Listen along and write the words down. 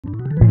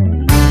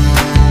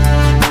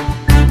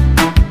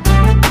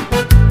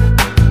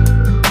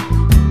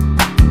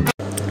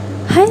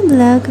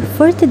vlog.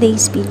 For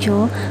today's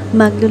video,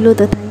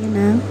 magluluto tayo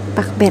ng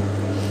pakbet.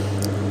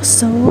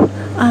 So,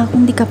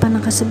 kung di ka pa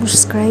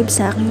nakasubscribe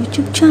sa aking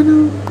YouTube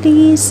channel,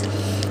 please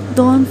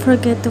don't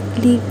forget to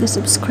click the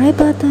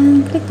subscribe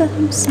button, click the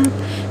thumbs up,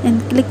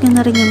 and click nyo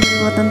na rin yung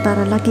bell button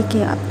para lagi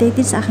kayo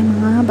updated sa aking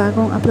mga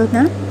bagong upload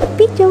na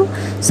video.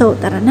 So,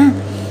 tara na!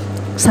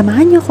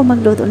 Samahan nyo ako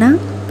magluto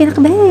ng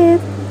pinakbet!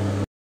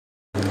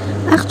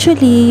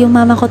 Actually, yung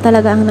mama ko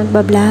talaga ang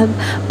nagbablog,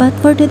 but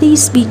for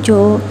today's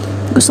video,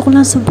 gusto ko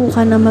lang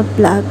subukan na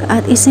mag-vlog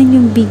at isend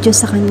yung video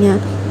sa kanya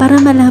para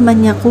malaman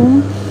niya kung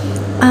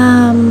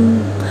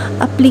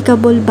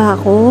applicable ba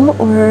ako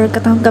or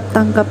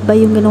katanggap-tanggap ba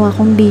yung ginawa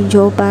kong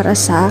video para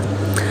sa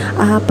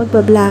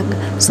pagbablog.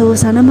 So,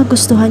 sana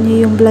magustuhan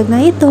nyo yung vlog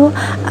na ito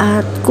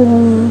at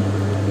kung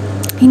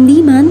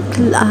hindi man,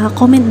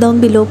 comment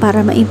down below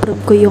para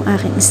ma-improve ko yung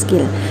aking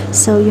skill.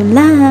 So, yun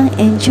lang.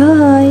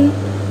 Enjoy!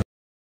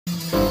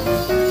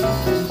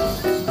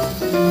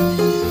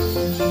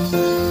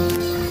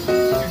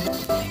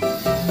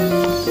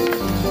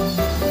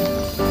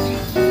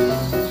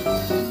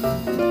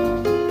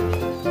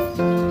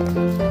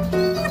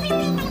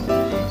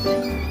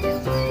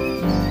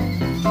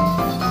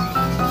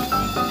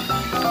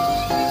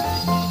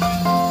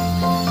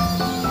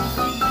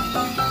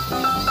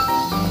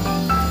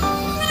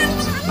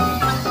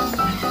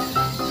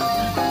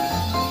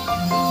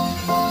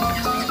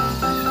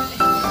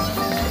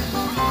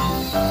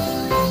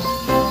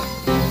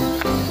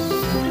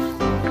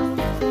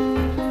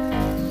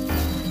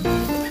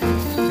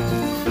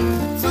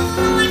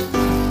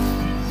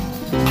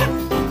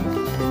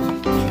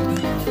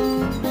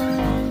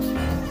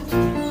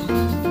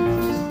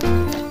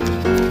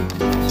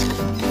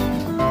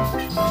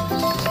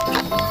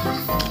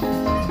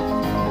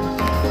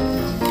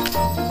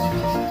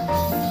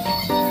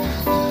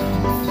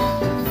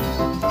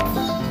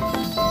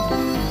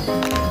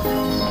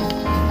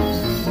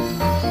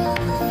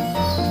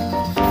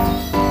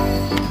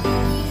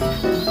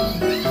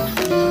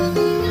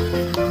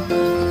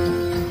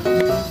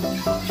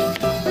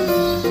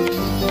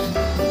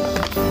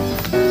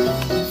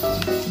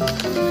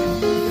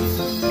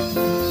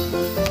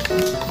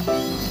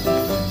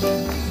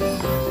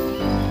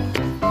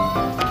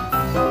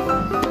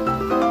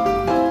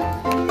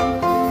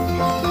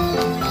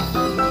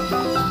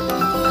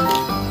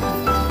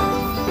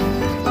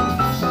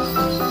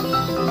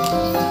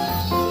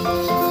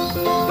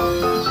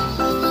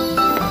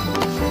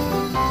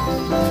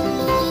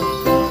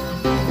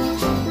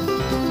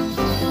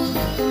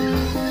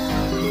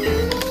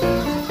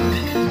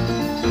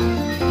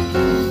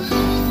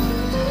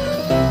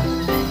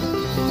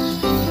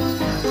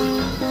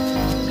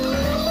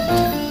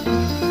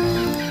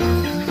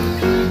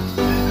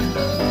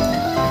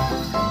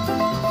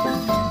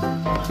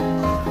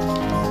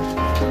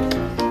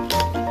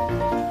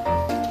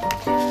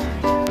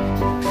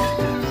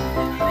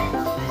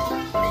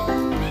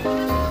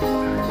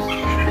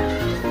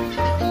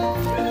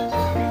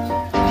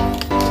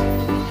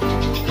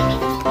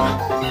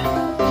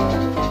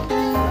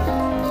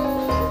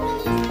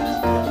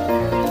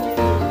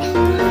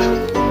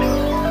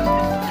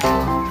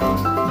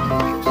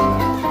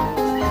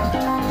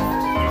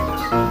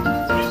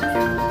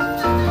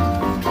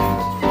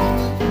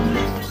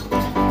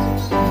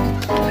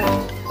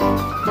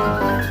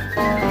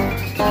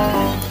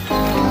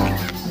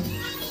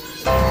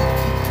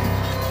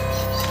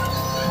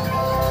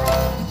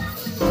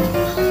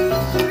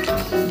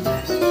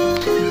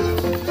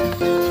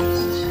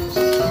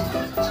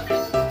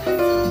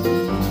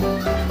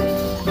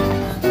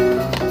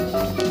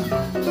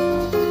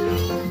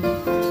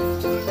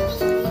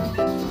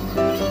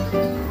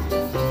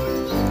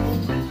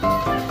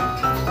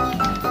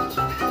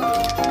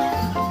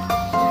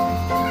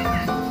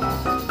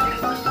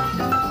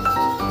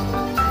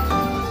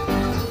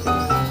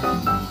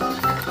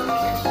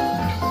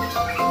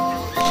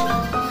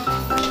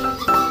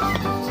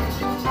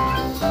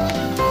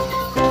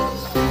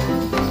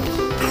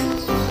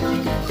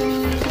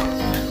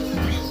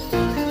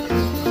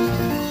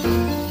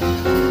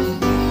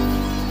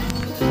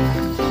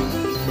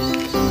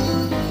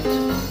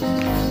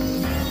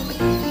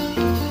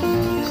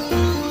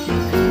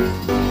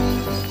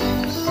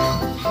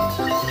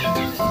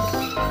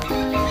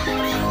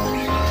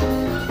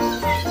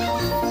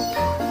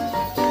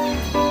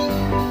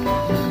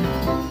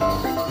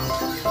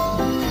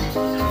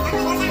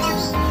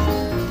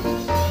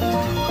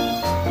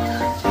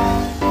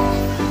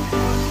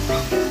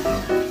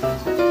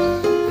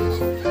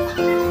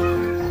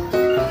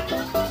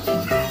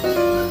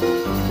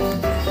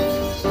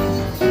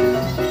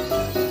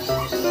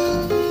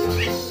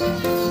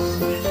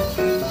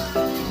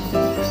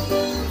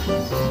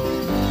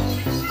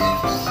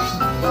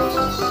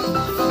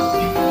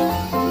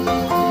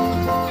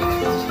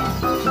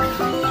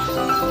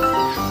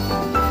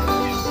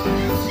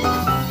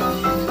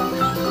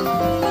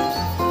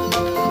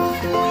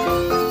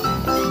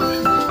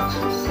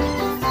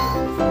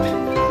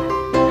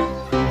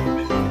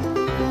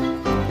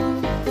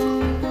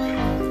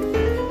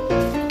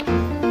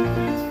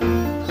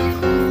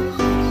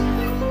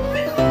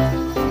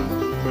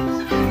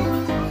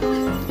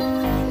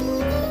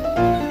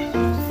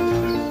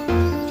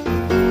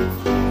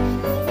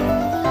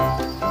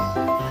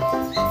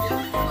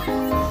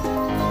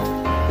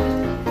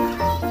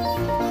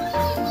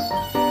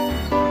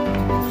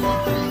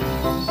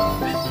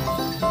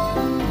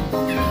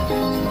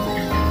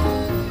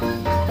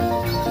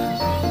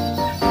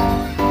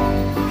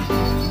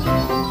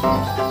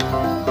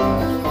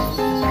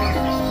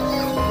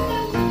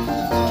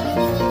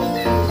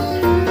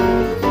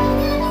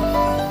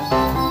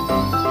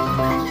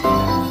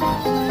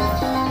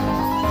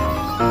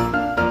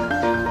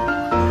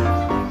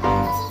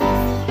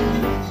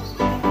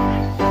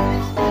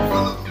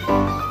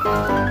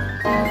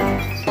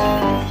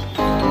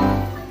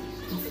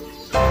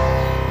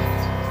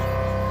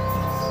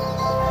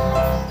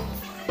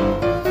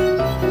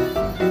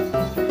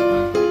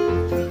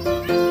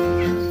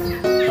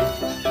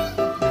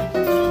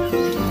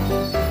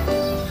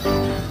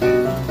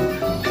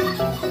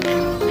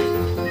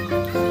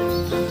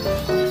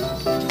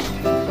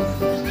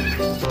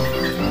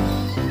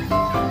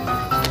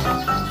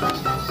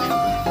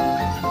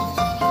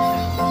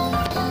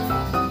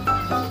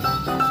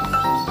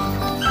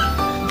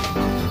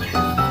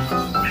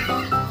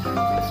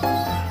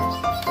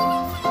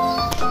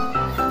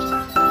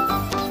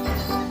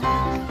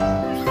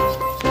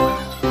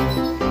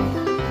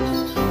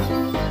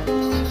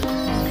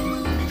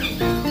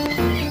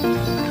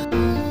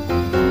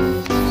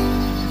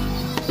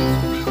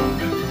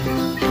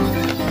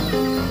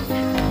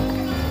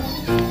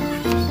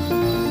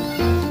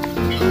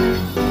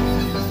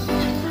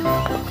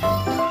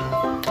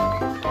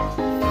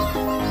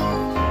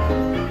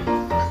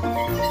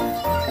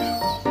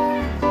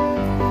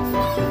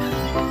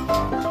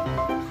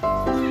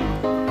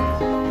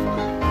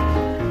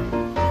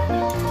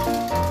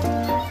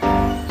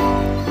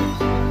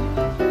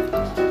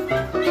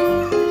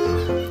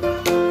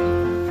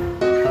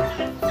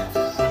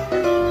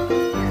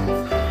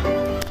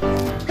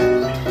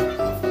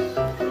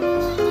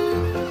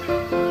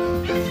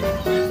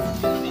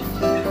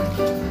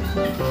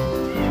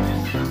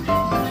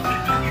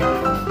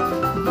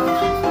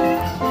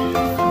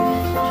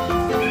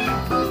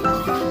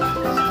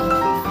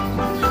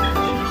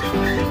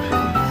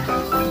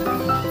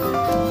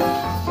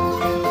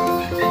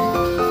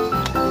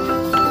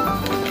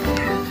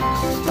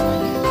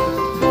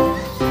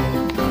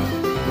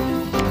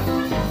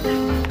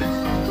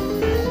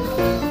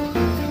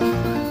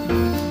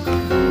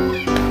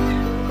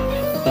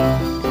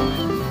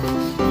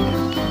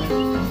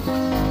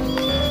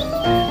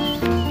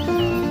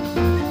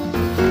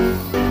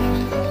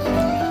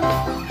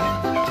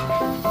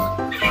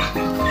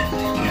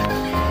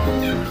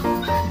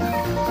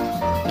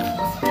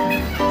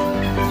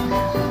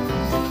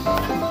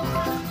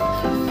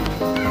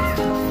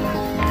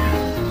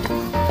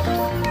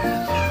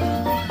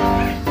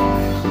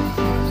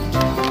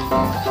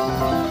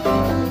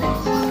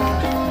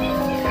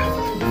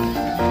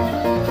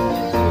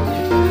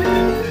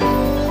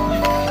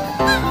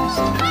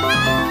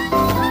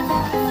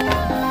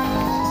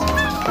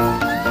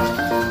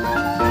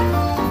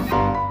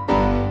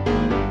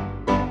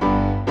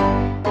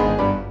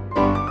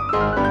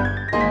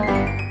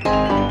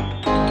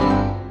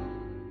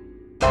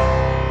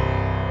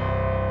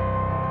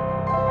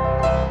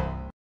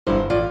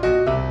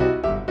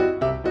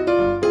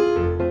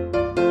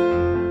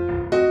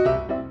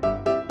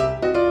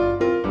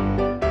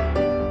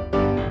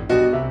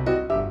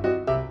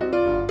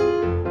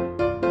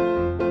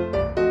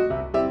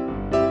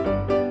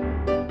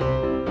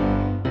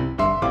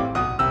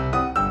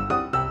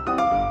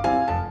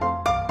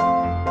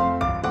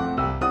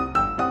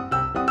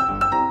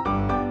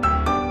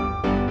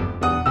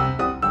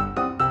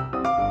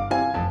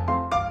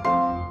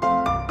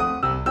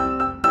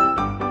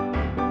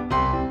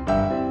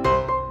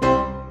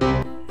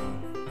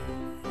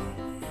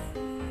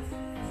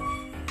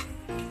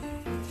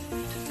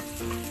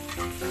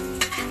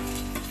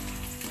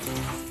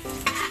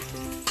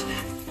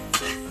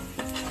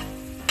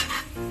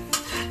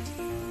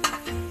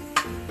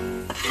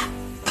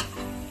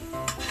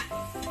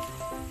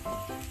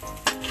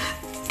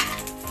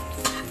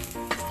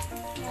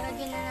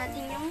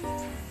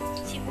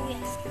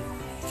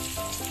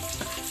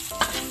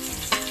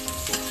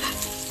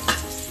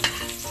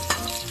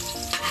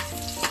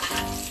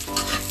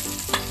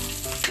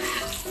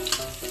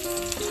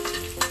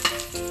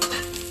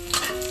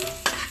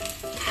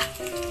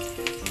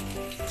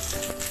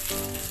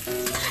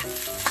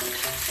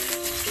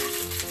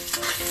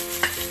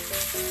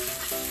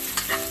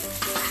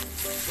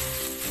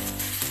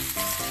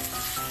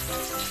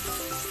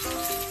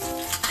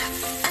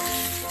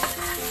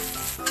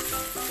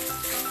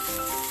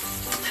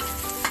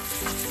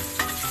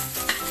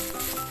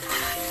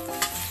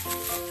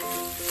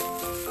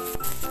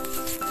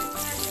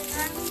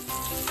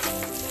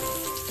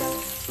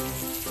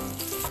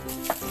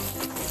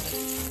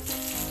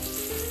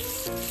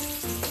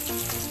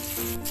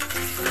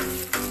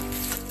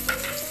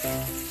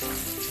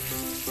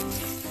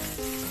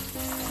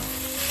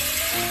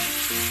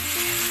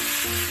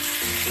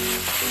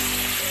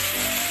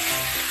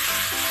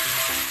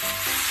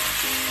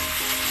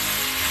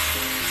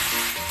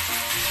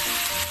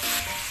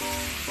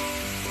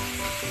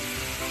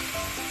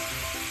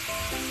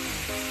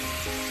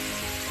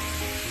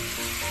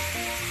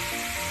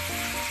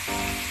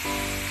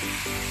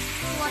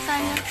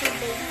 tayo ng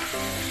tubig.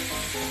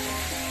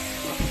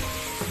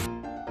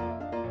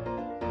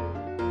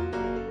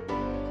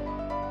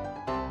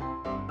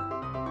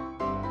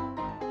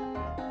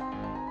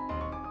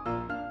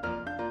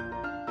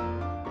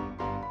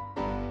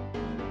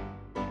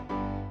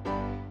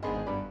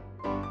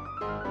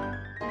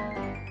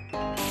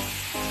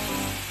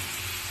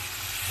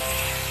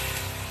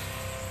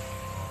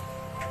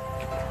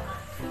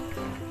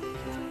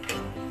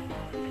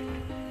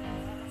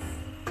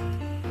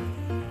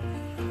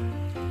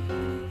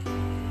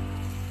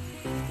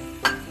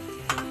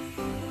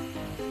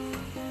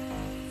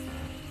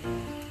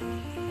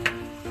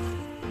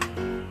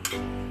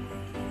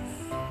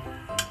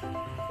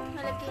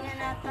 Malagyan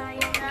na tayo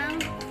ng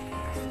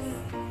asin.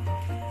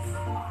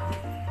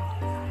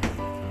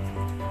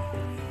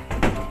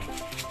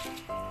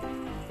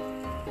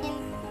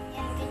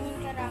 Yan, ganyan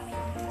karami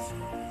ng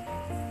asin.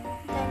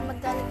 Dahil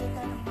maglalagay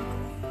tayo ng bago.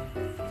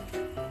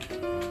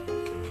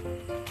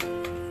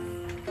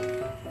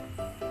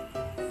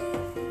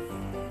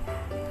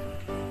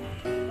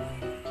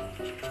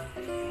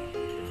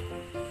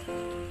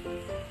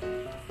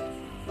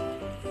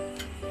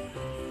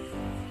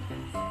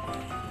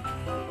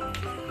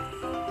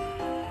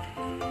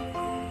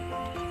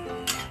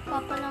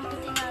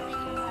 Papalamputin natin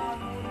yung mga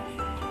gulay.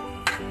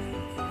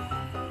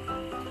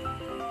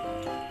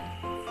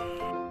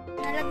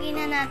 Nalagay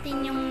na natin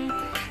yung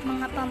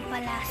mga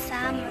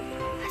pampalasa,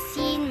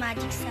 asin,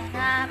 magic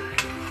sarap,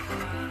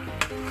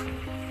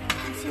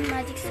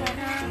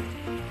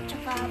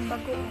 tsaka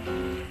bagoong.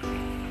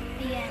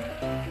 Ayan.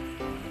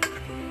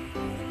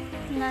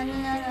 Nano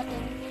na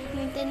natin.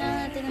 Hintay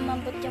na natin na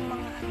mabot yung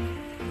mga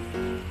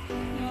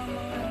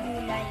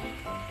gulay.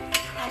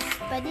 At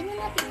pwede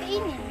na natin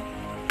kainin.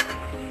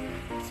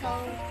 So,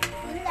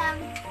 yun lang.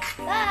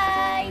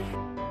 Bye!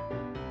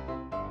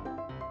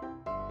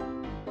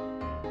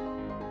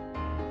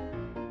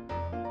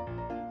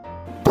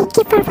 Thank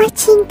you for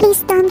watching.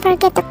 Please don't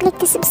forget to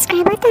click the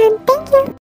subscribe button. Thank you.